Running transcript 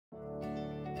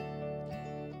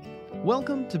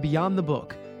Welcome to Beyond the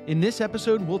Book. In this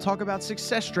episode, we'll talk about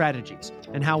success strategies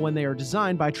and how when they are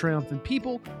designed by triumphant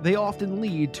people, they often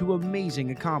lead to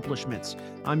amazing accomplishments.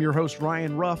 I'm your host,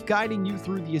 Ryan Ruff, guiding you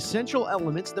through the essential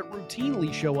elements that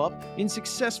routinely show up in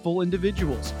successful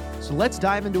individuals. So let's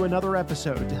dive into another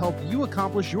episode to help you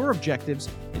accomplish your objectives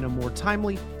in a more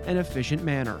timely and efficient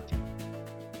manner.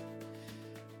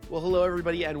 Well, hello,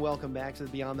 everybody, and welcome back to the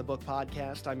Beyond the Book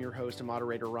podcast. I'm your host and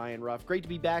moderator, Ryan Ruff. Great to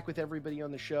be back with everybody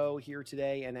on the show here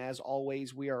today. And as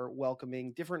always, we are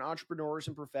welcoming different entrepreneurs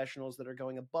and professionals that are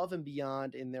going above and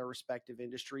beyond in their respective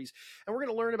industries. And we're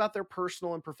going to learn about their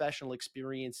personal and professional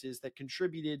experiences that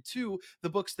contributed to the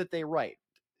books that they write.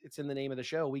 It's in the name of the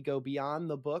show. We go beyond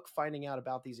the book, finding out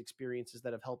about these experiences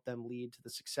that have helped them lead to the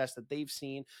success that they've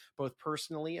seen, both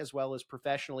personally as well as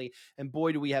professionally. And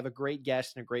boy, do we have a great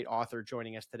guest and a great author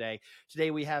joining us today. Today,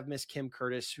 we have Miss Kim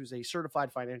Curtis, who's a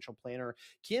certified financial planner.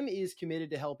 Kim is committed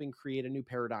to helping create a new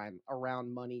paradigm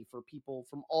around money for people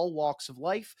from all walks of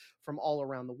life, from all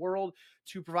around the world,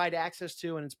 to provide access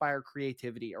to and inspire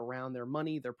creativity around their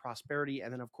money, their prosperity,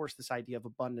 and then, of course, this idea of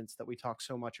abundance that we talk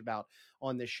so much about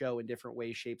on this show in different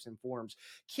ways, shapes, and forms.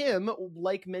 Kim,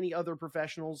 like many other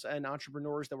professionals and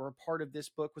entrepreneurs that were a part of this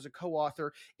book, was a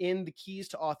co-author in The Keys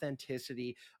to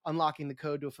Authenticity, Unlocking the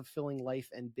Code to a Fulfilling Life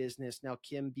and Business. Now,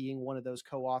 Kim being one of those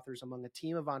co-authors among a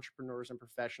team of entrepreneurs and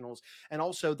professionals, and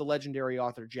also the legendary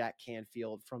author Jack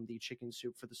Canfield from the Chicken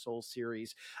Soup for the Soul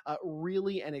series.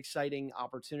 Really an exciting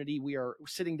opportunity. We are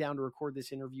sitting down to record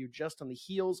this interview just on the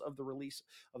heels of the release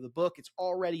of the book. It's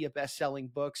already a best-selling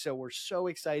book, so we're so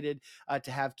excited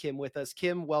to have Kim with us.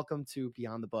 Kim, welcome to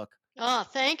Beyond the Book. Oh,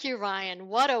 thank you, Ryan.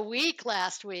 What a week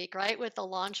last week, right? With the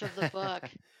launch of the book.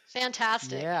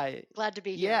 Fantastic. Glad to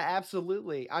be here. Yeah,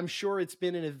 absolutely. I'm sure it's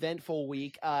been an eventful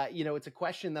week. It's a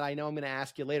question that I know I'm going to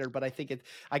ask you later, but I think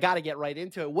I got to get right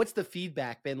into it. What's the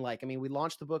feedback been like? I mean, we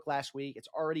launched the book last week. It's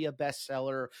already a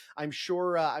bestseller. I'm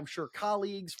sure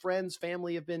colleagues, friends,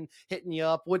 family have been hitting you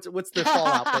up. What's the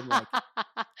fallout been like?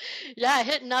 Yeah,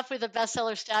 hitting up with the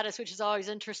bestseller status, which is always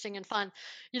interesting and fun.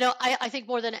 I think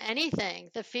more than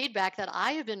anything, the feedback that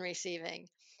I have been receiving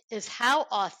is how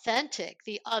authentic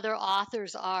the other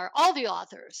authors are, all the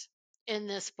authors in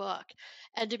this book.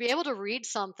 And to be able to read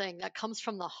something that comes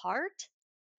from the heart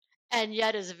and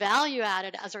yet is value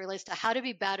added as it relates to how to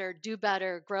be better, do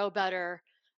better, grow better,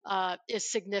 is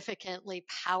significantly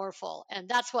powerful. And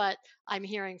that's what I'm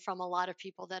hearing from a lot of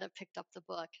people that have picked up the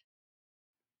book.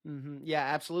 Mm-hmm. Yeah,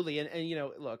 absolutely.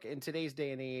 And look, in today's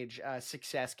day and age,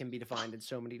 success can be defined in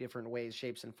so many different ways,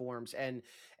 shapes, and forms.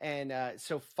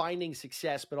 So finding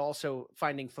success, but also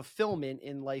finding fulfillment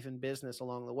in life and business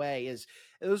along the way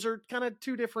those are kind of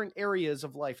two different areas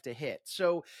of life to hit.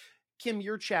 So Kim,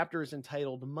 your chapter is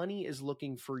entitled Money is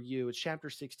Looking for You. It's chapter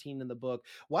 16 in the book.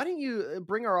 Why don't you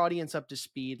bring our audience up to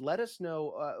speed? Let us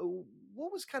know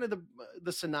what was kind of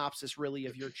the synopsis really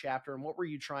of your chapter, and what were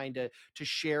you trying to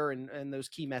share and those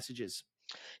key messages?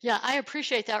 Yeah, I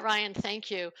appreciate that, Ryan.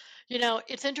 Thank you.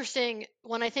 It's interesting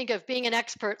when I think of being an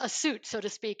expert, a suit, so to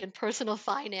speak, in personal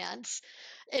finance.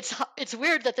 It's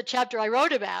weird that the chapter I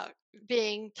wrote about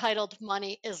being titled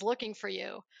Money is Looking for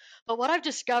You. But what I've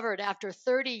discovered after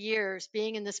 30 years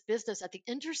being in this business at the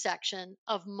intersection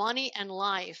of money and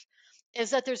life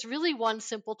is that there's really one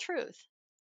simple truth,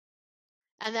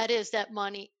 and that is that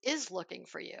money is looking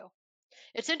for you.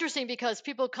 It's interesting because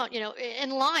people come, in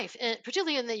life,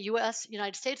 particularly in the U.S.,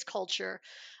 United States culture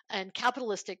and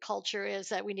capitalistic culture, is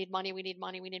that we need money, we need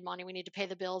money, we need money, we need to pay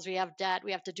the bills, we have debt,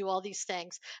 we have to do all these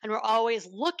things. And we're always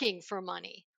looking for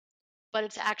money, but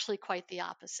it's actually quite the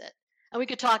opposite. And we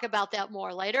could talk about that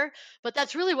more later, but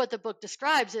that's really what the book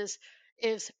describes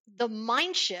is the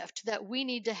mind shift that we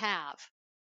need to have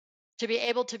to be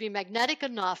able to be magnetic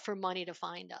enough for money to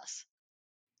find us.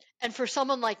 And for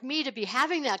someone like me to be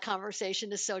having that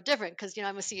conversation is so different because,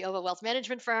 I'm a CEO of a wealth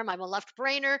management firm. I'm a left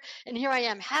brainer. And here I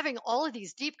am having all of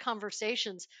these deep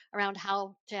conversations around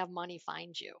how to have money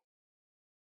find you.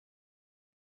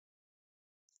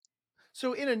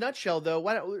 So in a nutshell, though,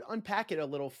 why don't we unpack it a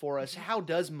little for us? Mm-hmm. How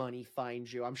does money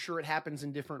find you? I'm sure it happens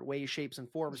in different ways, shapes, and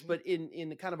forms, Mm-hmm. but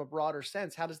in kind of a broader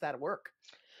sense, how does that work?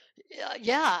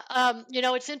 Yeah.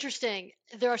 It's interesting.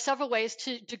 There are several ways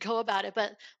to go about it,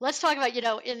 but let's talk about,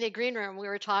 in the green room, we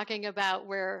were talking about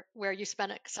where you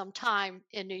spent some time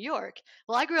in New York.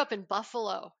 Well, I grew up in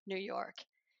Buffalo, New York.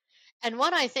 And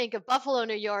when I think of Buffalo,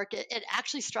 New York, it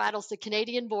actually straddles the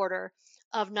Canadian border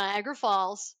of Niagara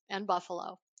Falls and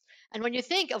Buffalo. And when you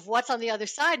think of what's on the other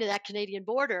side of that Canadian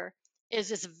border is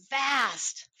this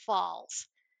vast falls.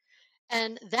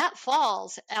 And that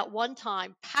falls at one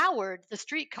time powered the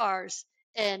streetcars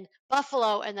in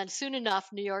Buffalo and then soon enough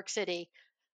New York City.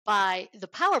 by the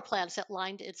power plants that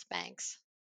lined its banks.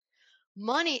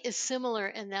 Money is similar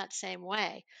in that same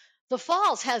way. The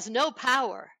falls has no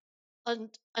power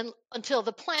until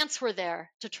the plants were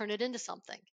there to turn it into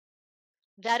something.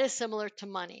 That is similar to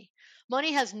money.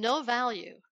 Money has no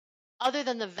value other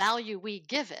than the value we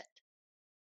give it.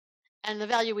 And the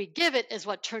value we give it is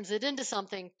what turns it into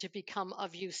something to become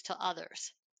of use to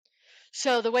others.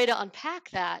 So, the way to unpack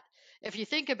that, if you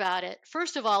think about it,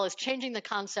 first of all, is changing the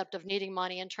concept of needing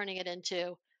money and turning it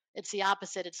into it's the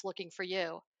opposite, it's looking for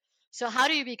you. So, how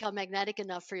do you become magnetic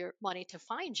enough for your money to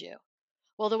find you?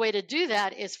 Well, the way to do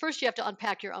that is first you have to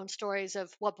unpack your own stories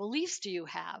of what beliefs do you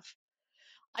have.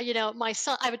 My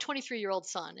son, I have a 23-year-old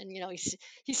son, and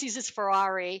he sees this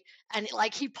Ferrari, and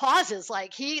like he pauses,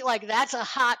 like that's a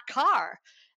hot car,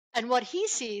 and what he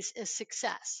sees is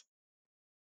success.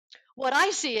 What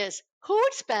I see is who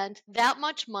would spend that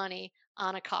much money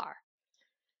on a car.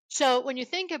 So when you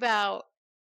think about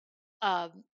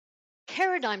um,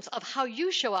 paradigms of how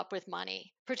you show up with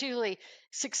money, particularly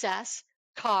success,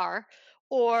 car,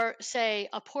 or say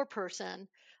a poor person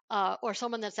or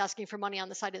someone that's asking for money on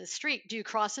the side of the street, do you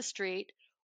cross the street?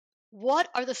 What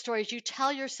are the stories you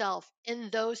tell yourself in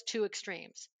those two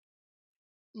extremes?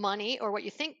 Money, or what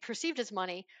you think perceived as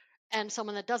money, and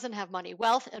someone that doesn't have money,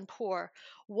 wealth and poor.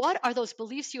 What are those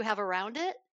beliefs you have around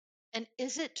it? And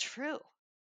is it true?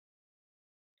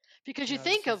 Because No,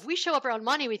 this is we show up around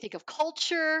money, we think of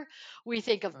culture, we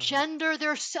think of uh-huh. gender.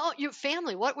 Your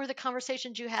family, what were the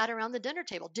conversations you had around the dinner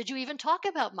table? Did you even talk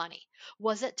about money?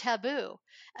 Was it taboo?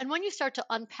 And when you start to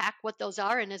unpack what those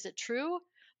are and is it true,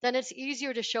 then it's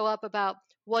easier to show up about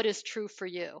what is true for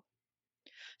you.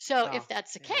 So Oh, if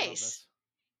that's the yeah, I love case, this.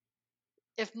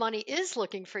 if money is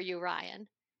looking for you, Ryan,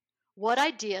 what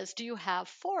ideas do you have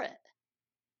for it?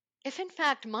 If in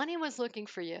fact money was looking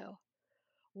for you,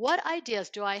 what ideas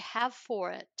do I have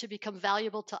for it to become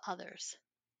valuable to others?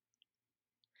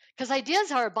 Because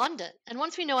ideas are abundant. And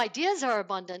once we know ideas are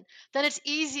abundant, then it's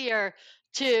easier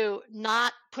to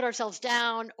not put ourselves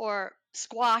down or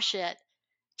squash it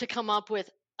to come up with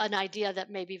an idea that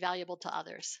may be valuable to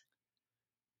others.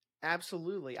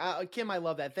 Absolutely. Kim, I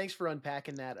love that. Thanks for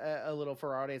unpacking that a little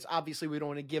for our audience. Obviously, we don't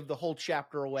want to give the whole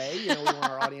chapter away. We want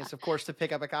our audience, of course, to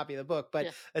pick up a copy of the book, but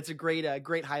Yeah. that's a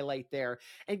great highlight there.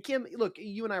 And Kim, look,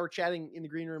 you and I were chatting in the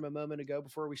green room a moment ago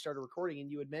before we started recording, and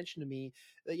you had mentioned to me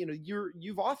that,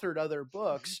 you've authored other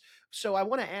books. So I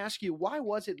want to ask you, why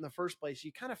was it in the first place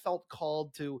you kind of felt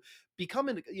called to become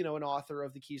an author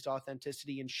of the Keys to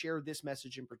Authenticity and share this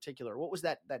message in particular? What was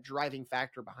that driving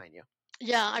factor behind you?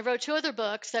 Yeah, I wrote two other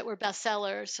books that were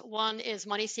bestsellers. One is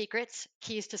Money Secrets,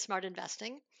 Keys to Smart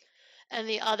Investing. And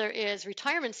the other is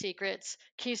Retirement Secrets,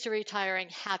 Keys to Retiring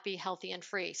Happy, Healthy, and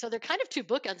Free. So they're kind of two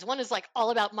bookends. One is like all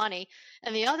about money,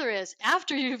 and the other is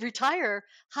after you retire,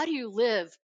 how do you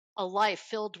live a life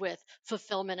filled with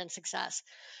fulfillment and success?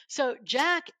 So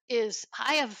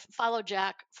I have followed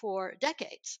Jack for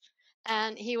decades,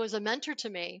 and he was a mentor to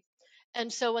me. And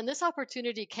so when this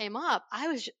opportunity came up, I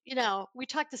was, we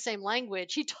talked the same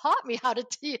language. He taught me how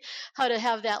to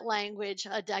have that language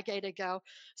a decade ago.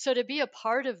 So to be a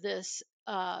part of this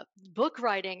book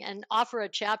writing and offer a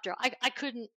chapter, I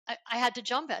couldn't, I had to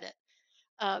jump at it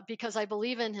because I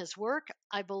believe in his work.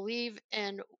 I believe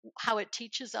in how it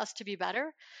teaches us to be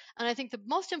better. And I think the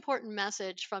most important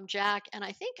message from Jack, and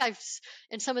I think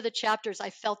in some of the chapters, I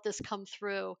felt this come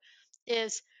through,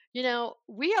 is,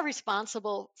 we are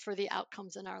responsible for the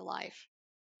outcomes in our life.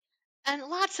 And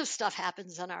lots of stuff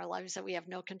happens in our lives that we have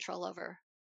no control over.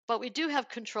 But we do have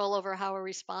control over how we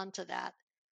respond to that,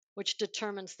 which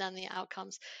determines then the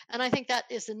outcomes. And I think that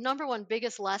is the number one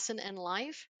biggest lesson in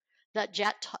life that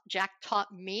Jack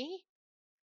taught me,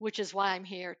 which is why I'm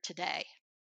here today.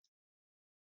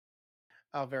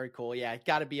 Oh, very cool. Yeah, it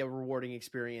got to be a rewarding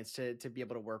experience to be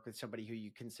able to work with somebody who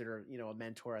you consider, a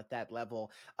mentor at that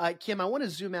level. Kim, I want to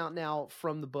zoom out now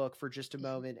from the book for just a Mhm.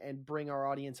 moment and bring our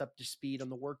audience up to speed on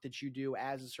the work that you do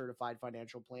as a certified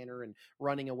financial planner and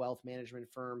running a wealth management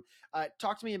firm.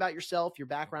 Talk to me about yourself, your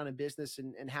background in business,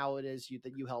 and how it is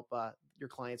that you help your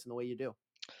clients in the way you do.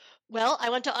 Well, I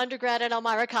went to undergrad at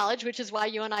Elmira College, which is why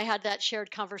you and I had that shared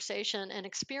conversation and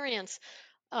experience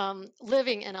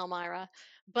living in Elmira.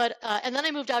 And then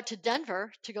I moved out to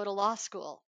Denver to go to law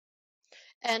school.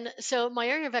 And so my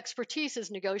area of expertise is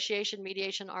negotiation,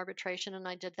 mediation, arbitration, and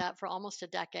I did that for almost a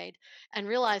decade and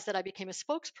realized that I became a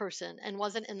spokesperson and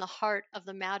wasn't in the heart of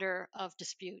the matter of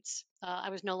disputes. I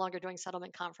was no longer doing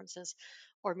settlement conferences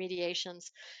or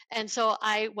mediations. And so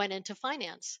I went into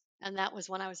finance, and that was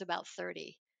when I was about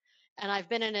 30. And I've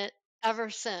been in it ever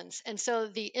since. And so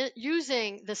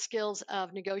using the skills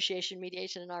of negotiation,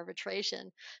 mediation, and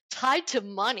arbitration tied to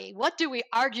money, what do we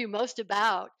argue most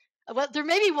about? Well, there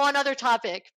may be one other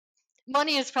topic.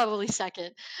 Money is probably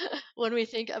second when we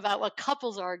think about what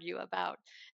couples argue about.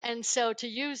 And so to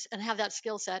use and have that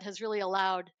skill set has really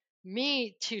allowed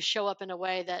me to show up in a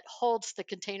way that holds the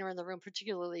container in the room,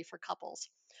 particularly for couples.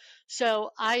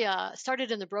 So I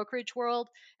started in the brokerage world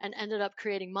and ended up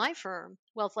creating my firm,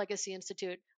 Wealth Legacy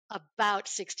Institute, about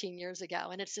 16 years ago.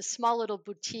 And it's a small little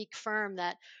boutique firm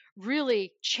that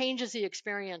really changes the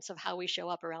experience of how we show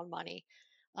up around money.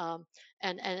 Um,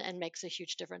 and makes a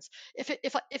huge difference. If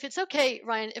it's okay,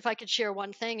 Ryan, if I could share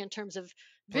one thing in terms of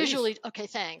Please. visually, okay,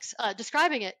 thanks.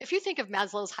 Describing it, if you think of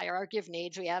Maslow's hierarchy of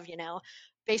needs, we have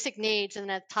basic needs, and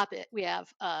at the top we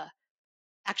have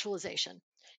actualization.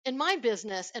 In my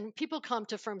business, and people come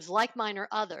to firms like mine or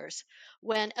others,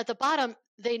 when at the bottom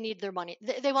they need their money,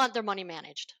 they want their money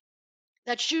managed.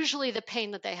 That's usually the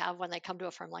pain that they have when they come to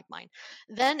a firm like mine.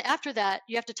 Then after that,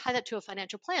 you have to tie that to a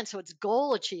financial plan. So it's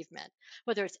goal achievement,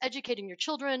 whether it's educating your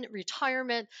children,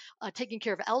 retirement, taking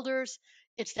care of elders.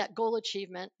 It's that goal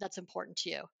achievement that's important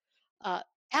to you. Uh,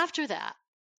 After that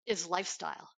is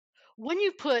lifestyle. When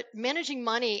you put managing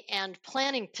money and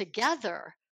planning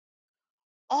together,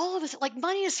 all of us, like,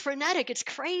 money is frenetic, it's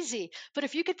crazy, but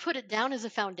if you could put it down as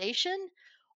a foundation,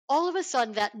 all of a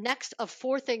sudden that next of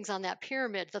four things on that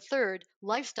pyramid, the third,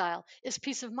 lifestyle, is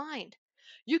peace of mind.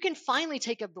 You can finally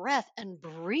take a breath and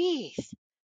breathe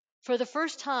for the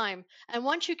first time. And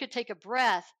once you could take a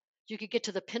breath, you could get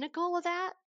to the pinnacle of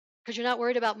that because you're not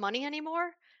worried about money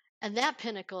anymore. And that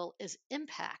pinnacle is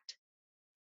impact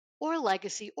or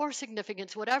legacy or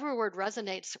significance, whatever word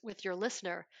resonates with your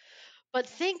listener. But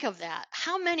think of that.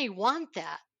 How many want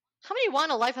that? How many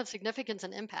want a life of significance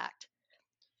and impact?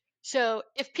 So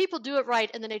if people do it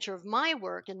right in the nature of my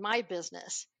work and my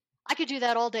business, I could do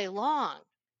that all day long.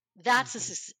 That's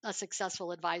Mhm. a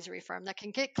successful advisory firm that can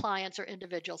get clients or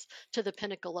individuals to the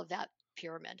pinnacle of that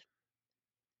pyramid.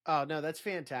 Oh no, that's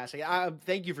fantastic.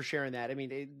 Thank you for sharing that. I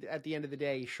mean, at the end of the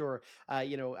day, sure. I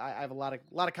have a lot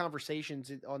of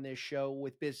conversations on this show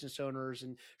with business owners,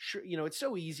 and sure, it's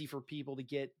so easy for people to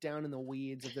get down in the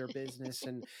weeds of their business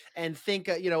and think,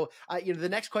 the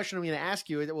next question I'm going to ask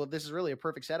you. Well, this is really a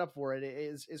perfect setup for it.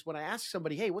 Is when I ask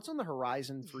somebody, hey, what's on the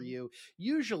horizon for Mhm. you?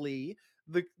 Usually,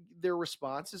 the their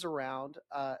response is around,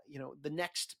 the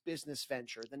next business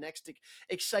venture, the next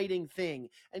exciting thing.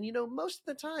 And most of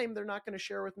the time they're not going to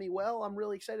share with me, well, I'm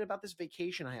really excited about this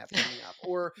vacation I have coming up,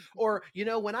 or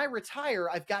when I retire,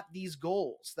 I've got these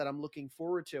goals that I'm looking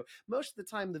forward to. Most of the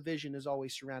time the vision is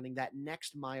always surrounding that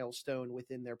next milestone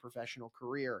within their professional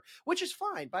career, which is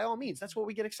fine. By all means, that's what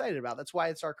we get excited about. That's why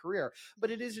it's our career.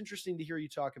 But it is interesting to hear you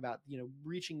talk about,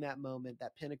 reaching that moment,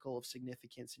 that pinnacle of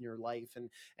significance in your life,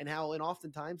 and how, and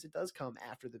oftentimes it does come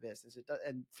after the business, it does,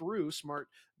 and through smart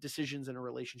decisions in a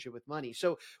relationship with money.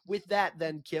 So with that,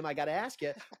 then, Kim, I got to ask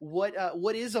you,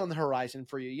 what is on the horizon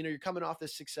for you? You're coming off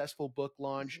this successful book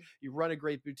launch. Mhm. You run a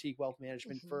great boutique wealth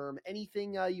management Mhm. firm.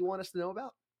 Anything you want us to know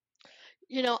about?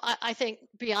 I think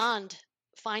beyond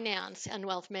finance and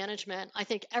wealth management, I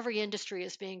think every industry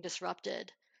is being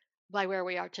disrupted by where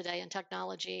we are today in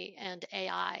technology and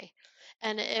AI.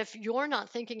 And if you're not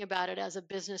thinking about it as a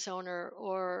business owner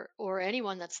or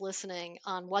anyone that's listening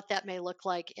on what that may look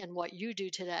like in what you do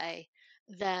today,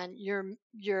 then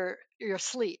you're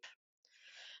asleep.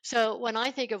 So when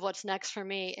I think of what's next for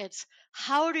me, it's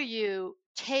how do you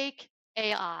take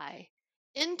AI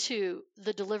into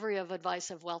the delivery of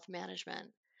advice of wealth management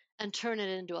and turn it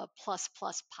into a plus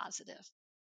plus positive?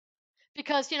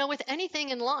 Because with anything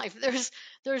in life,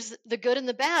 there's the good and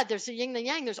the bad, there's the yin and the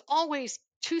yang, there's always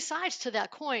two sides to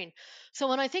that coin. So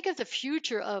when I think of the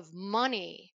future of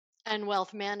money and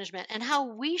wealth management and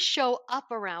how we show up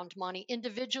around money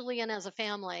individually and as a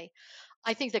family,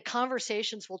 I think the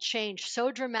conversations will change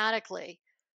so dramatically,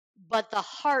 but the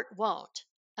heart won't.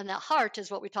 And that heart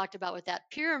is what we talked about with that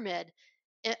pyramid.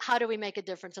 How do we make a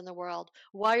difference in the world?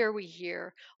 Why are we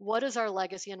here? What is our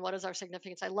legacy and what is our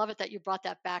significance? I love it that you brought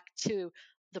that back to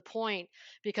the point,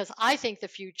 because I think the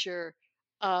future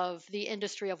of the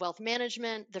industry of wealth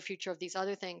management, the future of these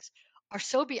other things, are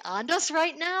so beyond us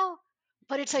right now,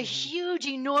 but it's a Mm-hmm. huge,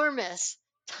 enormous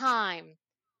time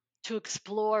to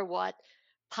explore what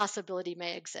possibility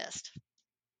may exist.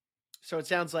 So it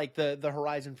sounds like the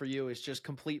horizon for you is just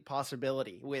complete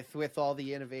possibility with all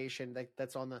the innovation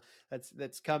that's on the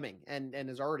that's coming and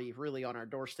is already really on our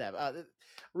doorstep.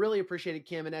 Really appreciate it,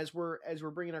 Kim. And as we're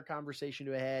bringing our conversation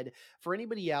to a head, for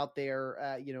anybody out there,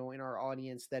 in our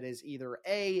audience that is either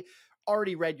a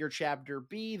already read your chapter,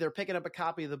 B, they're picking up a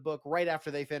copy of the book right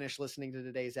after they finish listening to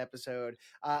today's episode,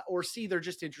 or C, they're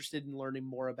just interested in learning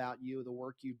more about you, the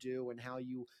work you do, and how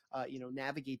you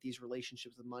navigate these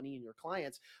relationships with money and your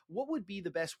clients. What would be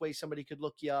the best way somebody could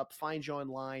look you up, find you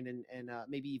online, and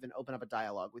maybe even open up a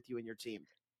dialogue with you and your team?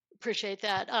 Appreciate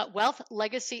that.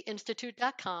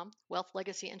 Wealthlegacyinstitute.com.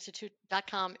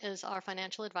 Wealthlegacyinstitute.com is our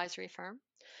financial advisory firm.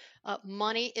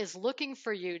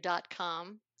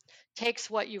 Moneyislookingforyou.com takes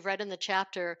what you've read in the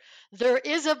chapter. There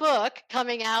is a book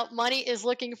coming out, Money is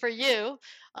Looking for You,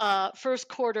 first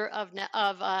quarter of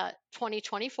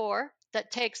 2024,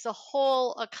 that takes the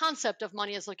whole concept of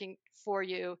money is looking for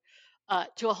you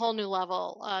to a whole new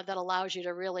level that allows you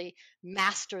to really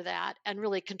master that and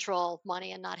really control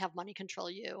money and not have money control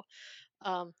you.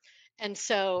 Um, and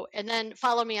then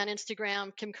follow me on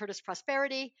Instagram, Kim Curtis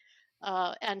Prosperity,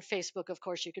 and Facebook. Of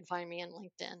course, you can find me in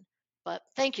LinkedIn. But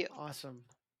thank you. Awesome.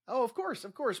 Oh, of course,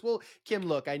 of course. Well, Kim,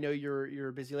 look, I know you're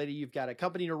a busy lady. You've got a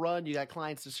company to run, you got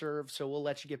clients to serve, so we'll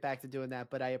let you get back to doing that.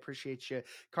 But I appreciate you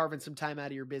carving some time out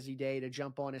of your busy day to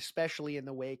jump on, especially in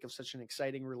the wake of such an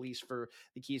exciting release for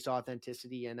the Keys to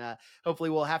Authenticity. And hopefully,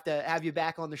 we'll have to have you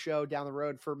back on the show down the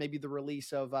road for maybe the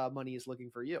release of Money is Looking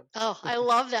for You. Oh, I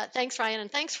love that. Thanks, Ryan,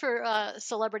 and thanks for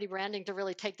celebrity branding to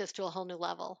really take this to a whole new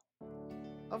level.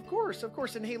 Of course, of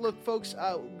course. And hey, look, folks,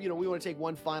 we want to take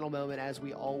one final moment, as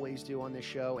we always do on this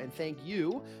show, and thank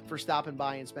you for stopping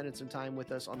by and spending some time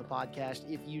with us on the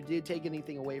podcast. If you did take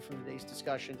anything away from today's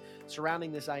discussion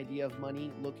surrounding this idea of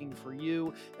money looking for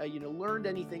you, learned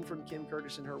anything from Kim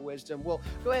Curtis and her wisdom, well,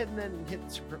 go ahead and then hit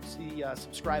the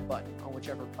subscribe button on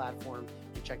whichever platform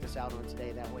you check us out on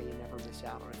today. That way you never miss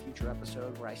out on a future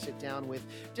episode where I sit down with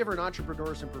different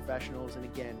entrepreneurs and professionals. And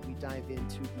again, we dive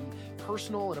into the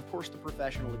personal and, of course, the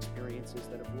professional experiences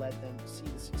that have led them to see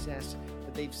the success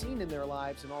that they've seen in their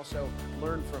lives, and also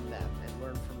learn from them and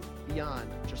learn from beyond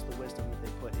just the wisdom that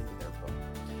they put into their book.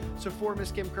 So for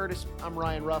Miss Kim Curtis, I'm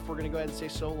Ryan Ruff. We're going to go ahead and say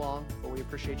so long, but we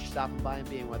appreciate you stopping by and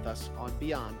being with us on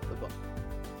Beyond the Book.